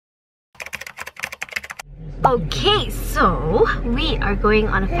Okay, so we are going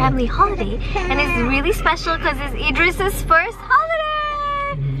on a family holiday and it's really special because it's Idris's first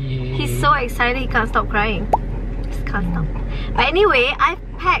holiday. He's so excited he can't stop crying. Just can't stop. But anyway, I've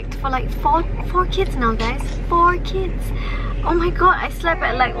packed for like four kids now, guys. 4 kids. Oh my god, I slept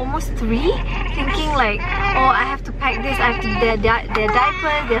at like almost 3, thinking like, oh, I have to pack this, I have to their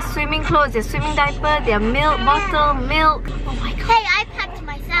diapers, their swimming clothes, their swimming diaper, their milk bottle, milk. Oh my god. Hey, I packed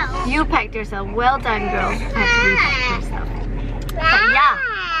myself. You packed yourself. Well done, girl. I had to repack yourself. But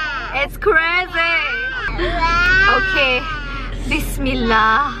yeah, it's crazy. Okay,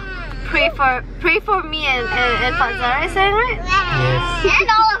 Bismillah. Pray for me and Pak Zara, is that right? Yes. And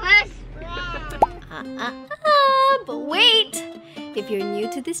all of us. But wait! If you're new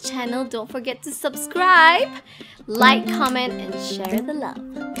to this channel, don't forget to subscribe, like, comment, and share the love.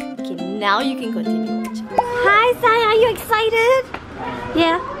 Okay, now you can continue watching. Hi, Sai, are you excited?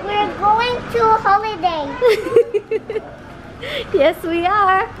 Yeah? We're going to a holiday. Yes, we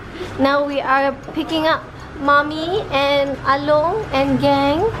are. Now we are picking up Mommy and Along and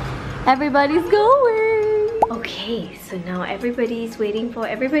gang. Everybody's going. Okay, so now everybody's waiting for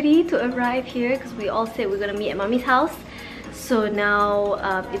everybody to arrive here because we all said we're gonna meet at Mommy's house. So now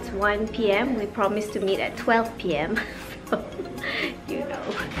it's 1 PM. We promised to meet at 12 PM. So, you know.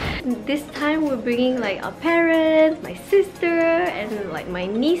 This time we're bringing like our parents, my sister, and like my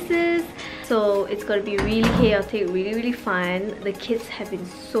nieces. So it's gonna be really chaotic, really fun. The kids have been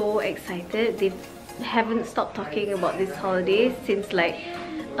so excited. They haven't stopped talking about this holiday since like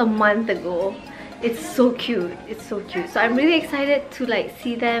a month ago. It's so cute. It's so cute. So I'm really excited to like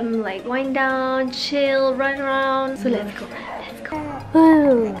see them like wind down, chill, run around. So let's go. Let's go.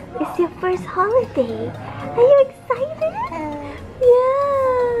 Oh, it's your first holiday. Are you excited?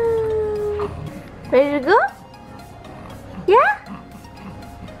 Yeah. Ready to go? Yeah?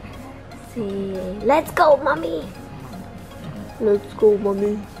 See. Let's go, Mommy. Let's go,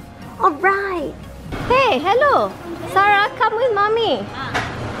 Mommy. Alright. Hey, hello. Sarah, come with Mommy.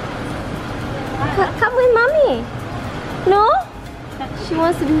 Come with Mommy. No? She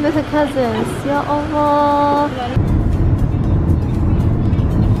wants to be with her cousins. Ya Allah.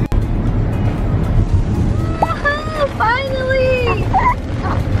 Finally!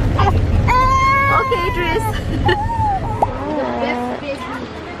 Okay, Idris.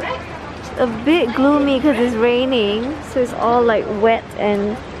 A bit gloomy because it's raining, so it's all like wet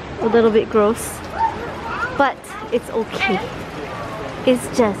and a little bit gross. But it's okay. It's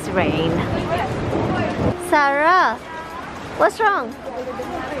just rain. Sarah, what's wrong?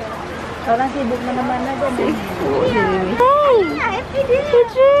 Hey,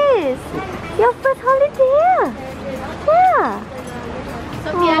 Idris, your first holiday. Yeah.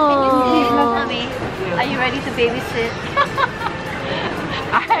 Sophia, can you sit? Mommy, are you ready to babysit?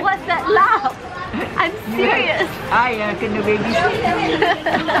 What's that laugh? I'm serious. I can do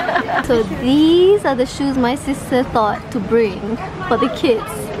babysit. So these are the shoes my sister thought to bring for the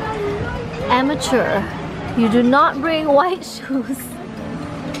kids. Amateur. You do not bring white shoes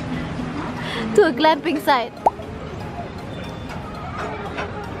to a glamping site.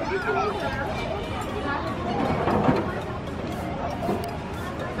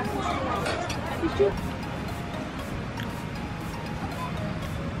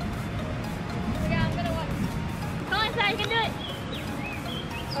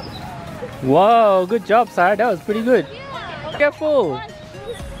 Wow, good job, Sarah. That was pretty good. Careful.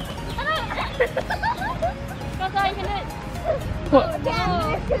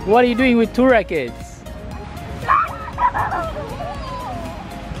 What are you doing with 2 rackets?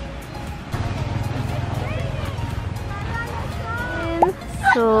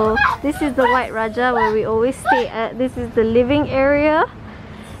 So this is the White Raja where we always stay at. This is the living area,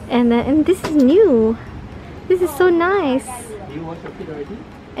 and this is new. This is so nice. You wash your feet already?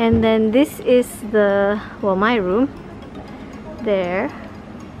 And then this is the, well, my room there,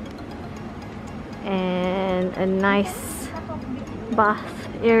 and a nice bath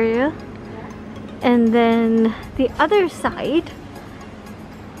area. And then the other side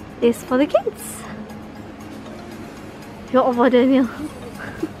is for the kids. You're over, Daniel.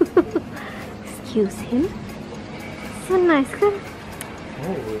 Excuse him. So nice, kan?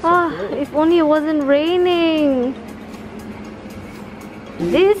 Oh, if only it wasn't raining.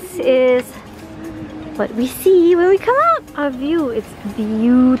 This is what we see when we come out. Our view, it's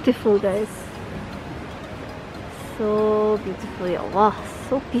beautiful, guys. So beautiful. Ya Allah,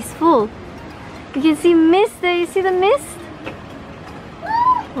 so peaceful. You can see mist there. You see the mist?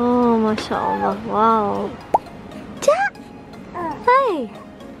 Oh, mashallah. Wow. Jack! Hi!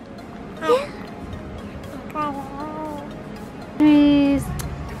 Yeah? Please.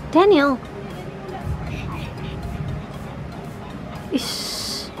 Daniel.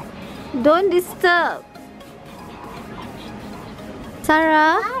 Ish. Don't disturb.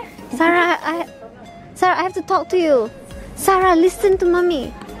 Sarah, Sarah, I have to talk to you. Sarah, listen to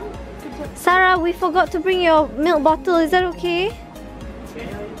mommy. Sarah, we forgot to bring your milk bottle. Is that okay?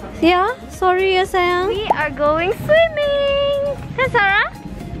 Yeah? Sorry ya sayang. We are going swimming. Hey Sarah?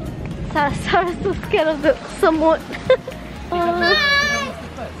 Sarah's so scared of the semut.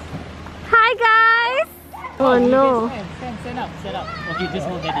 Hi guys. Oh no. Stand up. Okay, just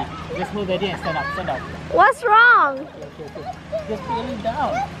hold daddy. Just hold daddy and stand up. What's wrong? Okay. Just feeling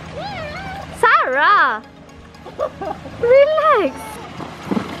down. Sarah! Relax.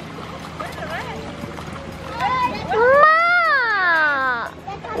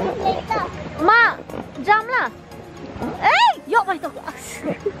 Ma, jump lah. Hey, yok mai tu.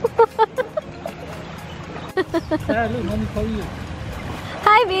 Sarah, look, mommy call you.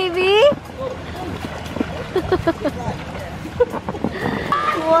 Hi, baby.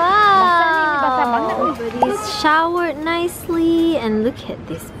 Wow. Everybody's showered nicely, and look at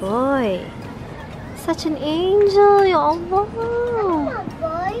this boy. Such an angel, ya Allah.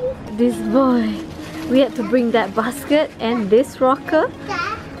 This boy. We had to bring that basket and this rocker.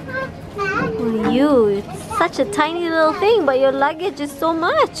 You, it's such a tiny little thing, but your luggage is so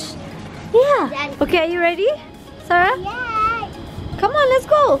much. Yeah. Okay, are you ready, Sarah? Yeah. Come on, let's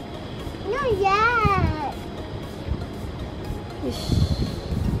go. No, yeah.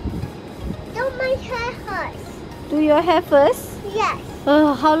 Do my hair first. Do your hair first. Yes.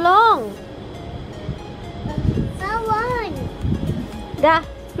 How long? I want. Dah,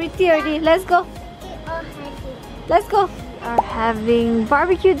 pretty already. Let's go. Let's go. We are having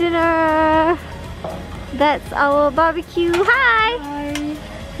barbecue dinner. That's our barbecue. Hi.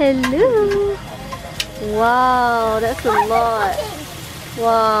 Hello. Wow, that's a lot.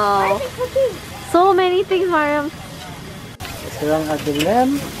 Wow. So many things, Mariam. Sekarang ada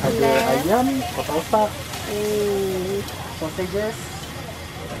lamb, ada ayam, otak-otak, sausages.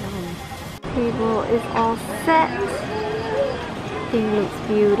 Table is all set. Thing looks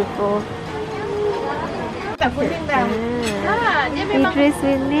beautiful. Idris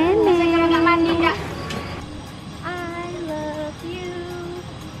with Nene. I love you.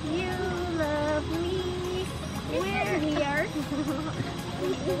 You love me. We're here.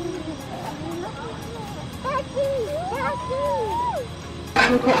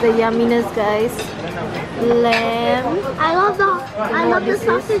 Look at the yumminess, guys. Lamb. I love the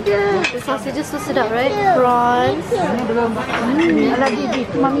sausages. The sausages so sedap, right? Prawns.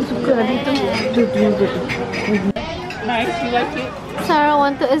 Nice, you like it? Sarah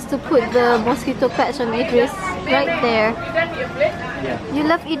wanted us to put the mosquito patch on Idris right there. Yeah. You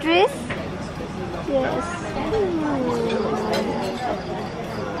love Idris? Yes.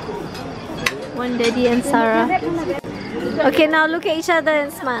 One daddy and Sarah. Okay, now look at each other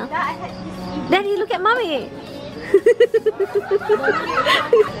and smile. Daddy, look at mommy.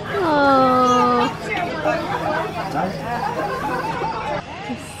 Oh.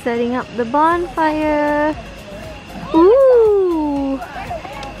 Just setting up the bonfire. Ooh.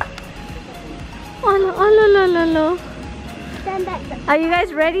 Oh. Are you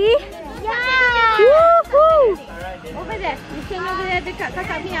guys ready? Yeah. Woohoo! Over there. You can over there dekat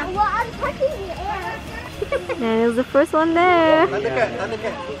kakak Mia. Well, I'm touching the air. There's the first one there.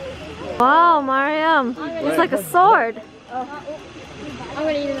 Wow, Mariam. Looks like a sword.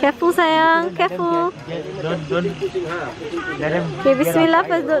 Careful, sayang. Careful. Don't let them. Okay, bismillah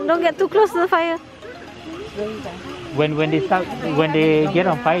first. Don't get too close to the fire. When they get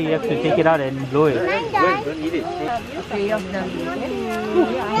on fire, you have to take it out and blow it.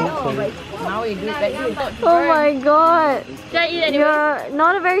 Oh my god. You're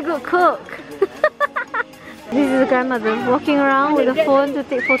not a very good cook. This is a grandmother walking around with a phone to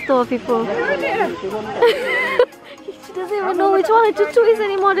take photo of people. She doesn't even know which one to choose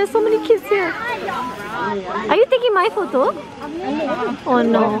anymore. There's so many kids here. Are you taking my photo? Oh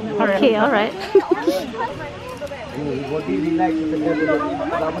no. Okay, alright.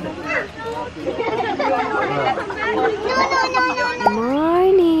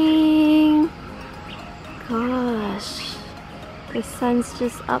 Morning. Gosh, the sun's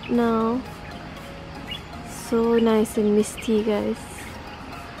just up now. So nice and misty, guys.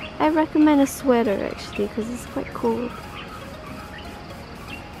 I recommend a sweater actually because it's quite cold.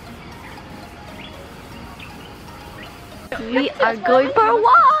 We are going for a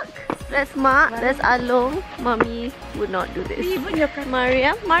walk. That's Ma, that's Along. Mommy would not do this.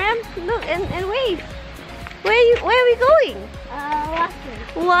 Mariam, look and wave. Where are we going?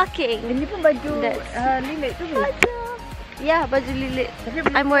 Walking. Ini pun baju lilit tu. Yeah, baju lilit.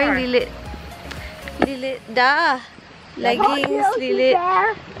 I'm wearing lilit. Lilit dah. leggings, lilit.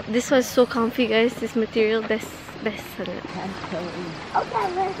 This one's so comfy, guys. This material, best sangat. Okay,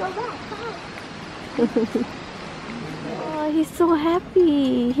 let's go back. Oh, he's so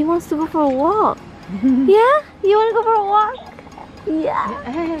happy. He wants to go for a walk. Yeah? You want to go for a walk?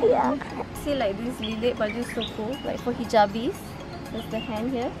 Yeah. See, like this lilit baju is so cool. Like for hijabis, there's the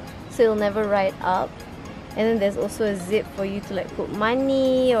hand here, so it'll never ride up. And then there's also a zip for you to like put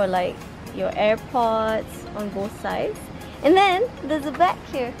money or like your AirPods on both sides. And then there's a bag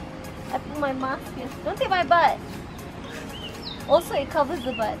here. I put my mask here. Don't take my butt. Also, it covers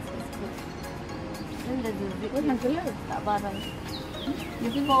the butt. So it's good. Then there's a zip here. Tak barang.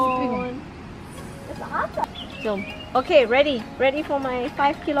 Your phone. Jom. Okay, ready. Ready for my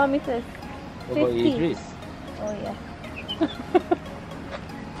 5 kilometers. What about 50. Idris? Oh yeah.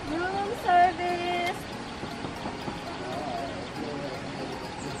 Room service.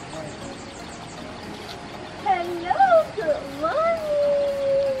 Hello, good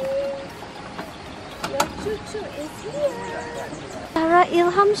morning. Your choo-choo is here. Sarah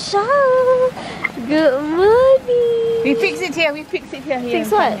Ilham Shah. Good morning. We fix it here.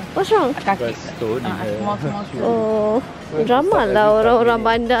 Fix what? What's wrong? Got stone in her. Oh, drama lah orang-orang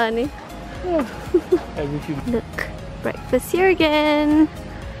bandar ni. Everything. Look, breakfast here again.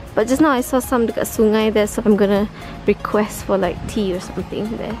 But just now I saw some dekat sungai there, so I'm gonna request for like tea or something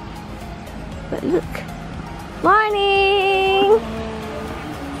there. But look. Morning!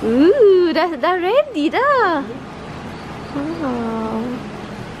 Ooh, dah ready dah. Wow.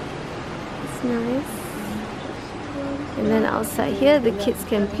 It's nice. And then outside here the kids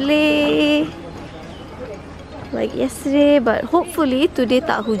can play like yesterday, but hopefully today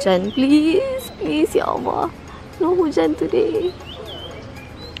tak hujan. Please, ya Allah. No hujan today.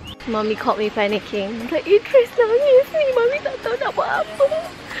 Mommy caught me panicking. Like, Idris nangis ni. Mommy tak tahu nak buat apa.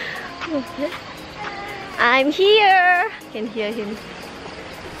 I'm here. Can hear him.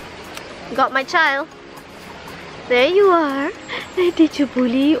 Got my child. There you are. Did you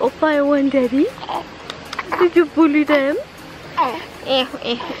bully Oppa and One Daddy? Did you bully them?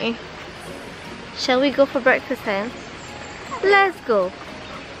 Shall we go for breakfast then? Let's go.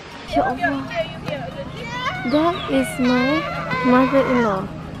 Ya Allah. That is my mother-in-law.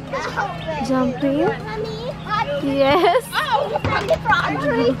 Jumping. Yes.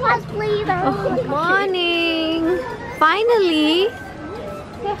 Morning. Finally.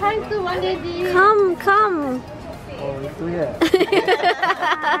 Say hi to One Daddy. Come. Oh, itu ya.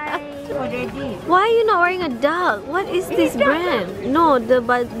 Why are you not wearing a duck? What is this brand? No, the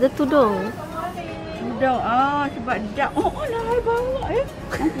tudung. Duck. Sebab duck. Oh, lah, bawa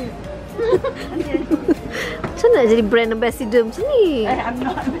Macam nak jadi brand ambassador macam ni? I'm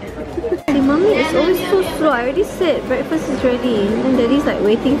not. Hey, mommy is always so slow. I already said breakfast is ready. And daddy's like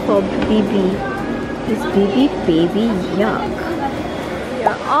waiting for Bibi. This baby, yuck. We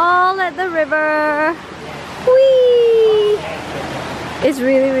are all at the river. Whee! It's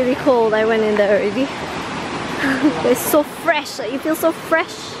really, really cold. I went in there already. It's so fresh. You feel so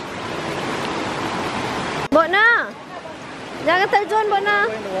fresh. Bona! Jangan terjun, Bona!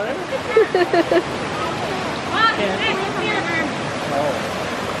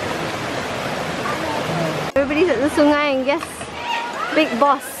 Everybody's at the sungai and guess Big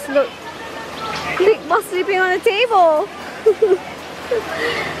Boss, look. Big Boss sleeping on the table.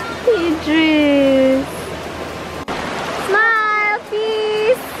 Idris. Smile,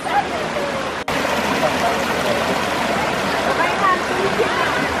 peace.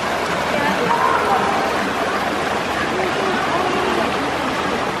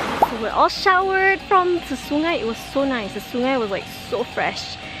 We're all showered from the sungai. It was so nice. The sungai was like so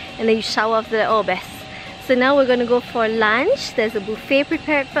fresh. And then you shower after that, oh best. So now we're gonna go for lunch. There's a buffet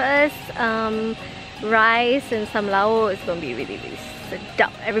prepared for us. Rice and some lauk. It's gonna be really, really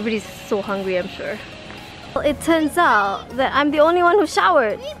sedap. Everybody's so hungry, I'm sure. Well, it turns out that I'm the only one who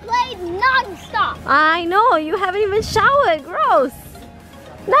showered. We played non-stop. I know, you haven't even showered. Gross.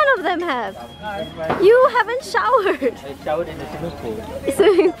 None of them have. You haven't showered. I showered in the swimming pool.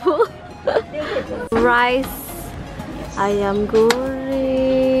 Swimming pool. Rice, ayam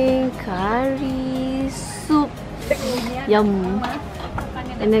goreng, curry, soup, yum.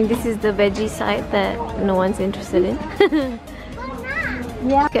 And then this is the veggie side that no one's interested in.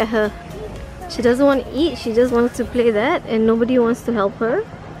 Yeah. Look at her. She doesn't want to eat, she just wants to play that and nobody wants to help her.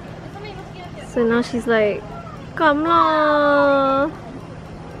 So now she's like, come lah.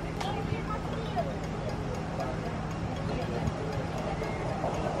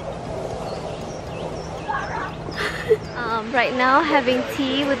 Right now having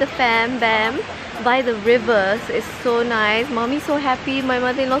tea with the fam bam by the river. So it's so nice. Mommy's so happy, my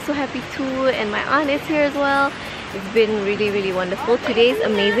mother-in-law's so happy too, and my aunt is here as well. It's been really wonderful. Today is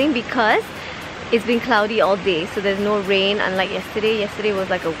amazing because it's been cloudy all day, so there's no rain unlike yesterday. Yesterday was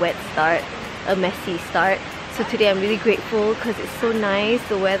like a wet start, a messy start. So today I'm really grateful because it's so nice.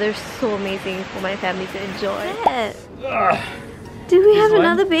 The weather's so amazing for my family to enjoy. Do we have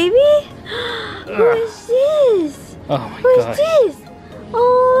another baby? Who is this? Oh my Who is gosh. this?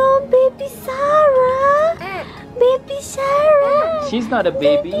 Oh, baby Sarah. Baby Sarah. She's not a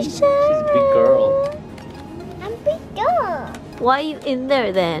baby. Baby She's a big girl. I'm big girl. Why are you in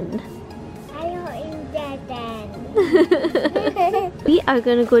there then? I don't in there then. We are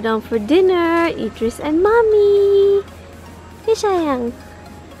gonna go down for dinner, Idris and Mommy. Hey sayang,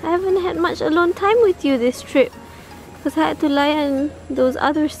 I haven't had much alone time with you this trip because I had to lie on those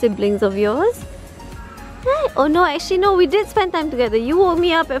other siblings of yours. Hey. Oh no, actually no, we did spend time together. You woke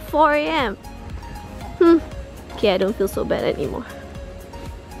me up at 4 AM. Okay, I don't feel so bad anymore.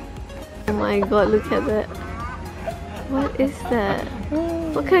 Oh my god, look at that. What is that?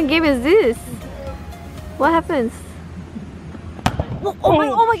 What kind of game is this? What happens? Oh my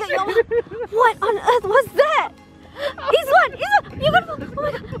god! What on earth was that? Iswan, you got. Oh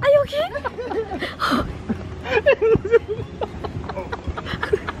my god! Are you okay?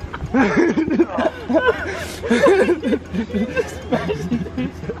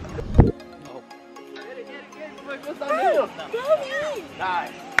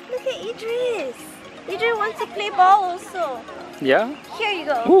 Daddy, look at Idris. Idris wants to play ball also. Yeah? Here you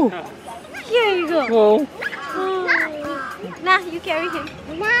go. Ooh. Here you go. Whoa. Nah, you carry him.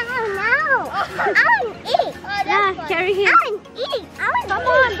 No. I want to eat. Nah, carry him. I want to eat. I want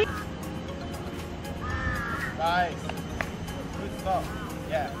to eat. Nice. Good stuff.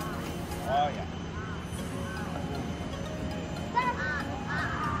 Yeah. Oh yeah.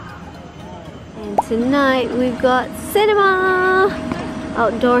 And tonight we've got cinema!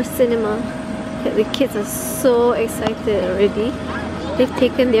 Outdoor cinema. The kids are so excited already. They've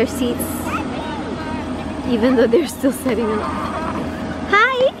taken their seats even though they're still setting up.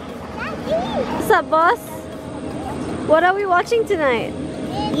 Hi! What's up, boss? What are we watching tonight?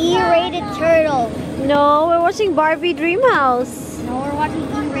 E-rated turtle. No, we're watching Barbie Dreamhouse. No, we're watching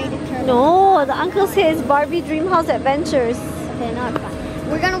E-rated turtle. No, the uncle says Barbie Dreamhouse Adventures. Okay, not fun.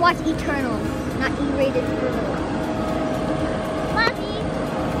 We're gonna watch Eternal, not E-rated turtle. Mommy,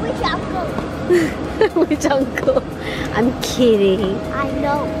 which uncle? Which uncle? I'm kidding. I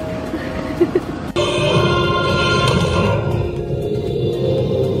know.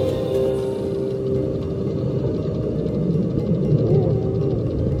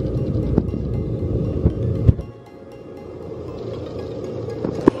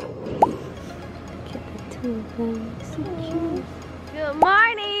 Good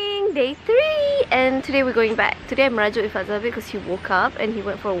morning, day 3, and today we're going back. Today I'm Raju with Fazal because he woke up and he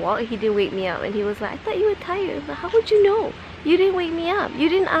went for a walk. He didn't wake me up and he was like, I thought you were tired. I was like, how would you know? You didn't wake me up. You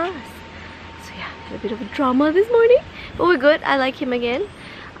didn't ask. So yeah, had a bit of a drama this morning, but we're good. I like him again.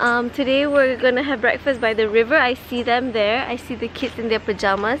 Today we're gonna have breakfast by the river. I see them there. I see the kids in their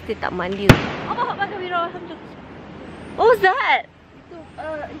pajamas. They tak mandi. What was that?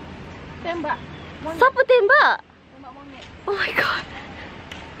 Tembak. Siapa tembak? Oh my god.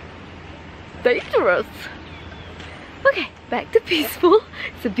 Dangerous. Okay, back to peaceful.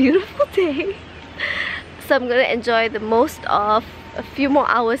 It's a beautiful day. So I'm gonna enjoy the most of a few more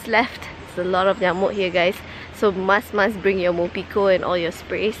hours left. There's a lot of nyamuk here, guys. So must bring your Mopiko and all your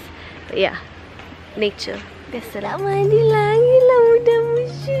sprays. But yeah, nature. Biasalah. Mandi lagi lah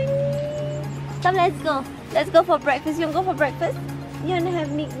mudah-mudah. Come, let's go. Let's go for breakfast. You wanna go for breakfast? You wanna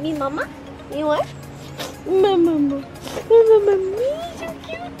have me mama? You want? Mama, so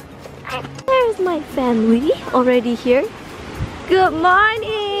cute. There's my family already here. Good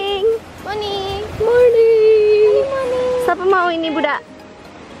morning. Morning. Morning. Siapa mau ini budak?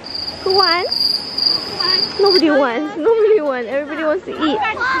 Who wants? Nobody wants. Nobody wants. Everybody wants to eat.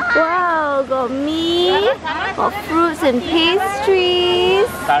 Wow, got meat, got fruits and pastries.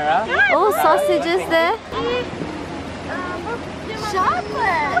 Sarah? Oh, sausages there.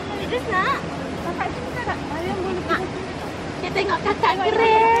 Siapa? Idris nak? Kita tengok kakak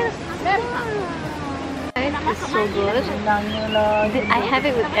keren. It's so good. I have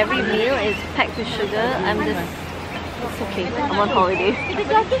it with every meal. It's packed with sugar. I'm just... It's okay. I'm on holiday.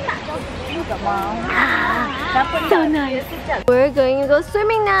 So nice. We're going to go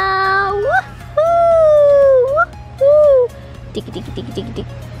swimming now. Woohoo! Woohoo! Tiki tiki tiki tiki tiki.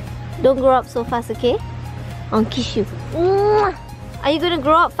 Don't grow up so fast, okay? I'll kiss you. Mwah! Are you gonna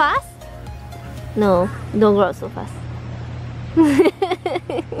grow up fast? No, don't grow up so fast.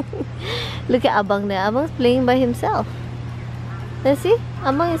 Look at Abang there. Abang's playing by himself. Let's see.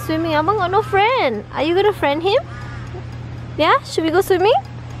 Abang is swimming. Abang got no friend. Are you gonna friend him? Yeah? Should we go swimming?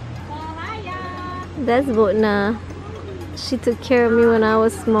 That's Botna. She took care of me when I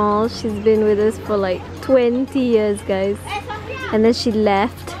was small. She's been with us for like 20 years, guys. And then she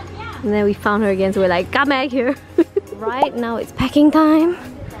left. And then we found her again, so we're like, come back here. Right now it's packing time.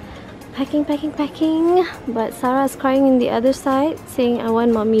 Packing, packing, packing. But Sarah's crying in the other side, saying, I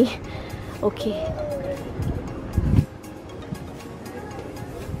want mommy. Okay.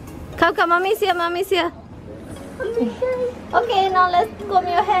 Come, come, mommy's here, mommy's here. Okay, now let's comb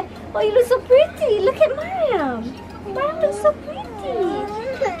your hair. Oh, you look so pretty. Look at Mariam. Mariam looks so pretty.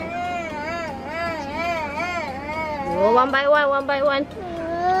 Oh, one by one, one by one.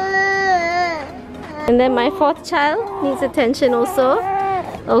 And then my fourth child needs attention also.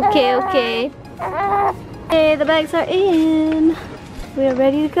 Okay, okay. Okay, the bags are in. We are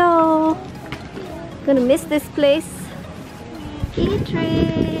ready to go. Gonna miss this place.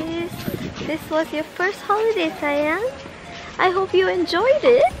 Idris, this was your first holiday, sayang. I hope you enjoyed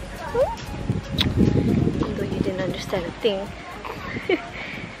it. Even though you didn't understand a thing.